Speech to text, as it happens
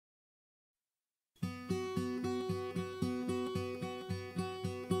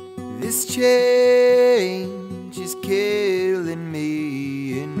This change is killing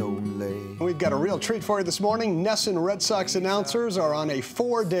me in only. We've got a real treat for you this morning. NESN Red Sox announcers are on a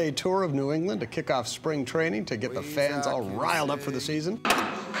 4-day tour of New England to kick off spring training to get the fans all riled up for the season.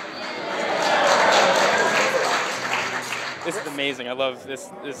 This is amazing. I love this.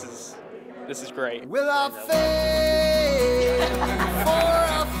 This is great. Will I fail before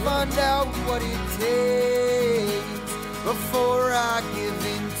I find out what it takes? Before I give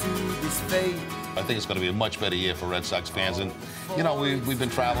in to this fate? I think it's going to be a much better year for Red Sox fans. And, you know, we've been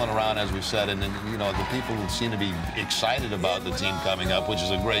traveling around, as we've said, and, you know, the people seem to be excited about the team coming up, which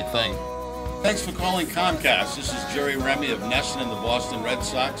is a great thing. Thanks for calling Comcast. This is Jerry Remy of NESN and the Boston Red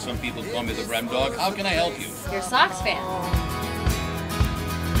Sox. Some people call me the Rem Dog. How can I help you? You're a Sox fan.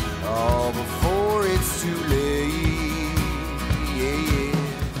 Oh, before it's too late.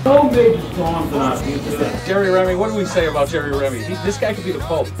 No major storms in our future. Jerry Remy, what do we say about Jerry Remy? This guy could be the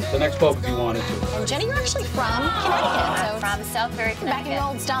Pope, the next Pope if he wanted to. And Jenny, you're actually from Connecticut, so from Southbury, Connecticut. Back in your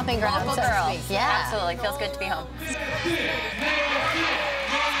old stomping ground, Local so to girl. speak. Yeah, Absolutely. Feels good to be home.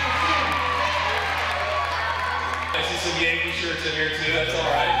 I see some Yankee shirts in here too. That's all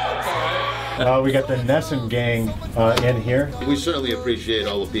right. That's all right. We got the NESN gang in here. We certainly appreciate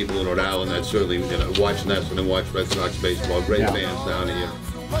all the people in Rhode Island that certainly watch NESN and watch Red Sox baseball. Great fans down here.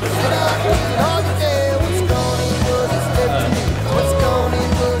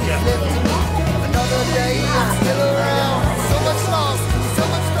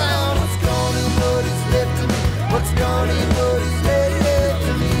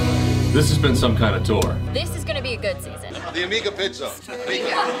 This has been some kind of tour. This is going to be a good season. The Amiga Pizza.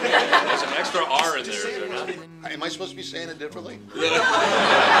 There's an extra R in there, is there not? Am I supposed to be saying it differently?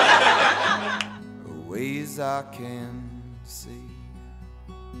 Ways I can see.